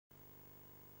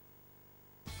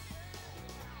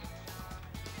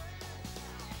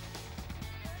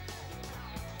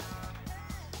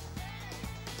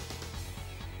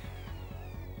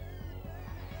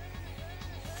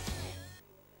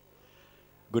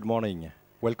good morning.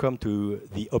 Welcome to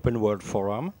the Open World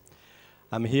Forum.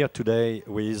 I'm here today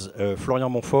with Florian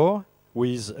Monfort, who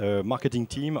is a marketing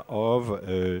team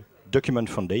of Document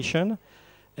Foundation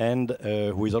and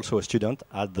who is also a student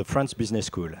at the France Business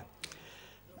School.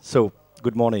 So,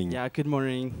 good morning. Yeah, good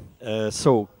morning.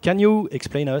 So, can you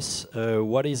explain us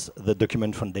what is the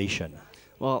Document Foundation?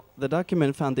 Well, the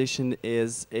Document Foundation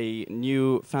is a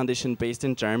new foundation based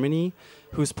in Germany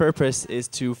whose purpose is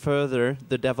to further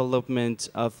the development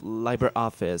of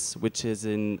LibreOffice, which is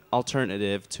an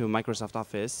alternative to Microsoft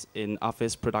Office in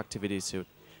Office productivity suite.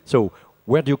 So,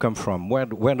 where do you come from? Where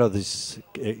does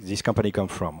this company come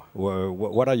from?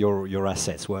 What are your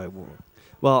assets?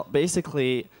 Well,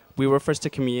 basically, we were first a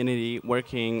community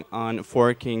working on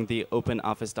forking the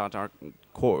OpenOffice.org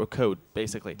code,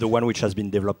 basically. The one which has been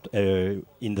developed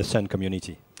in the Sun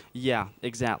community. Yeah,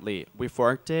 exactly. We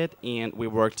forked it and we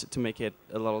worked to make it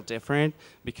a little different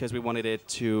because we wanted it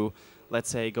to, let's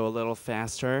say, go a little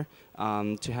faster,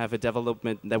 to have a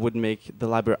development that would make the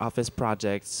LibreOffice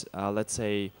projects, let's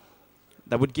say,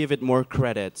 that would give it more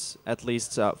credits, at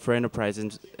least for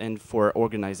enterprises and for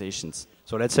organizations.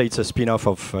 So let's say it's a spin-off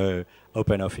of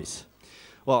OpenOffice.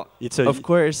 Well, of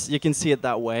course, you can see it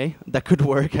that way. That could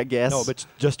work, I guess. No, but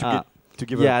just to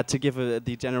give to give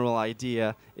the general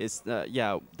idea is,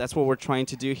 that's what we're trying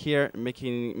to do here,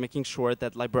 making sure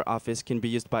that LibreOffice can be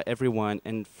used by everyone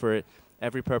and for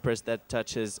every purpose that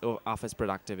touches office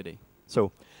productivity.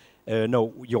 So,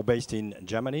 no, you're based in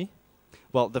Germany?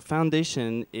 Well, the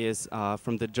foundation is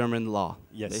from the German law,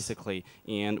 yes, basically,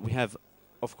 and we have,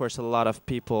 of course, a lot of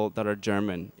people that are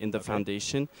German in the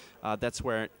foundation. That's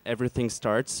where everything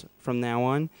starts from now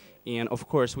on. And of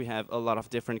course, we have a lot of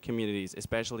different communities,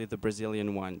 especially the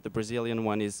Brazilian one. The Brazilian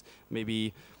one is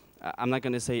maybe, I'm not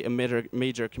going to say a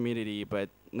major community, but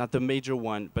not the major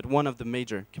one, but one of the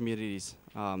major communities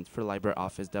for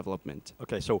LibreOffice development.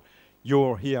 Okay, so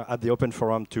you're here at the Open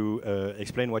Forum to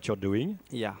explain what you're doing.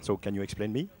 Yeah. So can you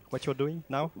explain me what you're doing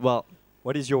now? Well,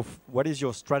 what is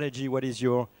your strategy? What is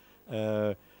your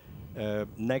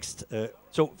next?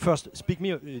 So first,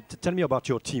 tell me about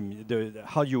your team.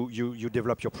 How you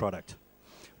develop your product.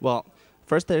 Well,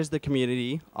 first there's the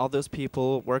community, all those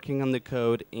people working on the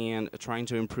code and trying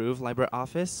to improve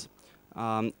LibreOffice.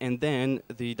 And then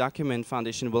the Document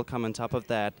Foundation will come on top of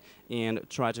that and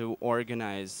try to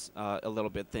organize a little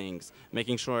bit things,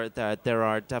 making sure that there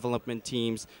are development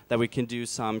teams, that we can do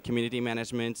some community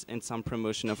management and some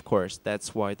promotion, of course.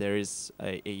 That's why there is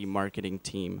a marketing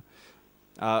team.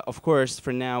 Of course,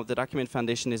 for now, the Document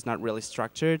Foundation is not really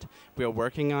structured. We are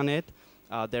working on it.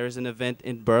 There is an event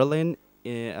in Berlin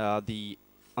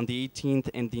on the 18th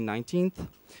and the 19th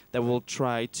that will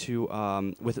try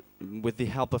to, with the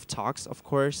help of talks, of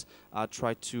course,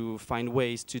 try to find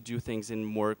ways to do things in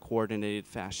more coordinated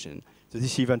fashion. So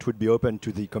this event would be open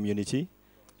to the community,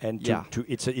 and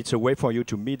it's a way for you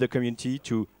to meet the community,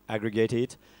 to aggregate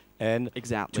it, and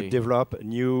to develop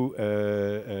new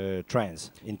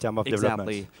trends in terms of development.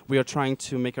 Exactly. We are trying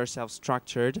to make ourselves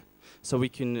structured so we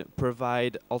can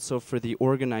provide also for the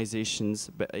organizations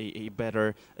a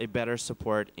better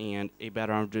support and a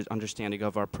better understanding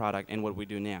of our product and what we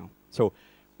do now. So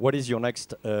what is your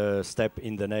next step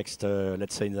in the next,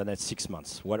 let's say, in the next 6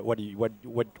 months? What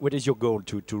is your goal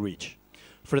to reach?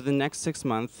 For the next 6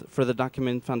 months, for the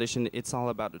Document Foundation, it's all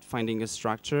about finding a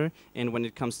structure. And when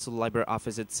it comes to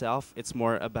LibreOffice itself, it's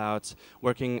more about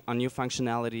working on new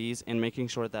functionalities and making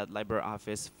sure that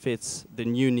LibreOffice fits the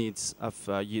new needs of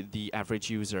the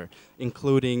average user,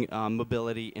 including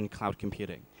mobility and cloud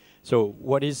computing. So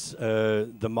what is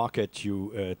the market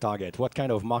you target? What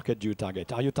kind of market do you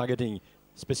target? Are you targeting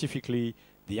specifically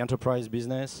the enterprise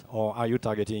business, or are you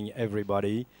targeting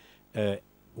everybody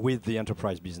with the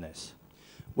enterprise business?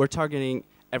 We're targeting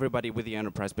everybody with the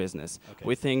enterprise business. Okay.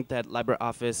 We think that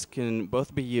LibreOffice can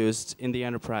both be used in the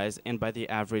enterprise and by the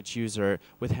average user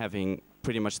with having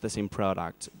pretty much the same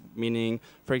product. Meaning,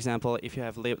 for example, if you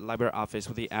have LibreOffice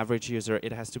with the average user,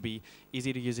 it has to be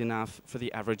easy to use enough for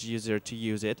the average user to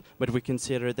use it. But we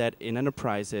consider that in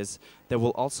enterprises, there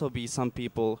will also be some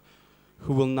people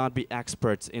who will not be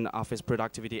experts in office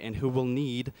productivity and who will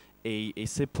need a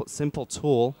simple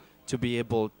tool to be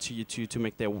able to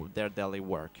make their daily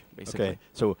work, basically. Okay,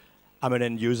 so I'm an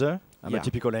end user. I'm a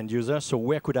typical end user. So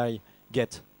where could I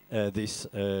get this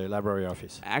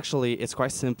LibreOffice? Actually, it's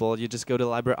quite simple. You just go to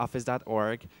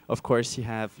LibreOffice.org. Of course, you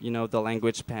have the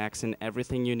language packs and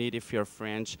everything you need if you're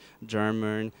French,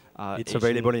 German. It's Asian.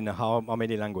 available in how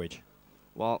many languages?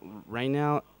 Well, right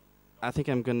now, I think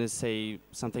I'm going to say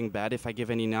something bad. If I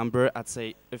give any number, I'd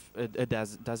say if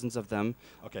dozens of them.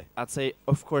 Okay. I'd say,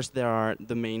 of course, there are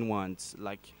the main ones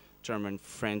like German,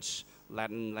 French,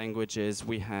 Latin languages.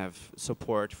 We have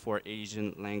support for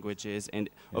Asian languages, and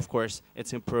of course,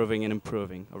 it's improving and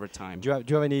improving over time. Do you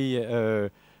have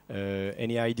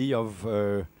any idea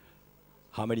of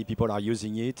how many people are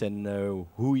using it, and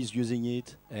who is using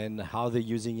it, and how they're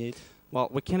using it? Well,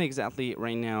 we can't exactly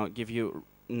right now give you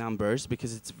numbers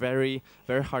because it's very,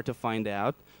 very hard to find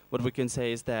out. What we can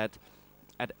say is that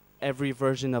at every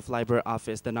version of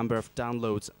LibreOffice, the number of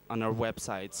downloads on our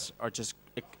websites are just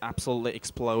absolutely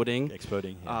exploding.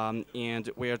 Exploding. Yeah. And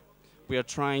we are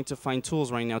trying to find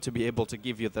tools right now to be able to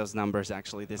give you those numbers.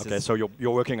 Actually, So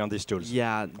you're working on these tools.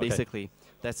 Yeah, basically.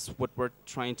 That's what we're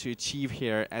trying to achieve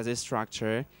here as a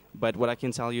structure. But what I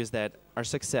can tell you is that our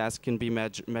success can be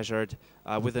measured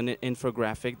with an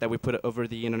infographic that we put over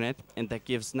the internet, and that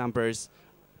gives numbers,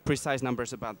 precise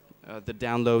numbers about the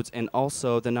downloads, and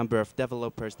also the number of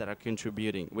developers that are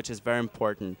contributing, which is very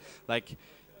important. Like,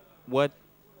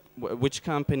 which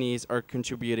companies are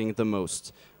contributing the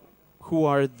most? Who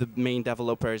are the main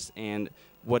developers, and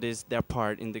what is their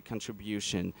part in the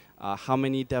contribution? How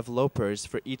many developers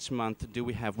for each month do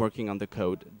we have working on the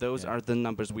code? Those are the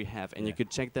numbers we have, and you could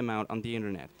check them out on the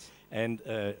internet. And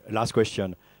last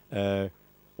question,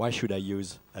 why should I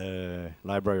use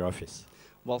LibreOffice?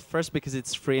 Well, first, because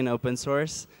it's free and open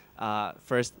source.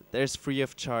 First, there's free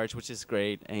of charge, which is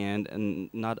great, and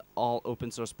not all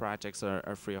open source projects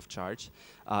are free of charge.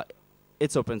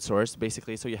 It's open source,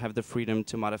 basically, so you have the freedom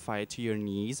to modify it to your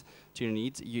needs.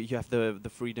 You have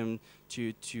the freedom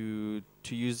to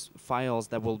use files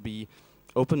that will be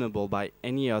openable by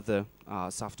any other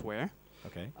software.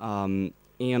 Okay.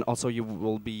 And also, you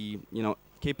will be,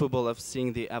 capable of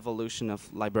seeing the evolution of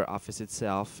LibreOffice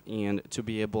itself, and to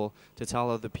be able to tell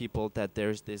other people that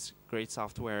there's this great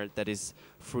software that is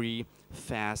free,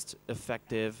 fast,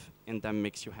 effective, and that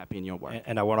makes you happy in your work.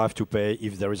 And I won't have to pay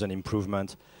if there is an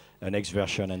improvement, a next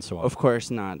version, and so on. Of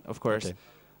course not. Of course. Okay.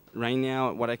 Right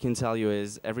now, what I can tell you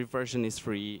is every version is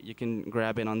free. You can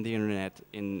grab it on the internet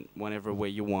in whatever way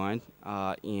you want,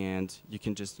 and you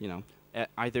can just,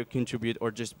 either contribute or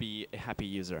just be a happy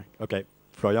user. Okay.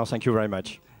 Florian, thank you very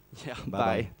much. Yeah, Bye-bye.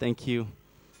 bye. Thank you.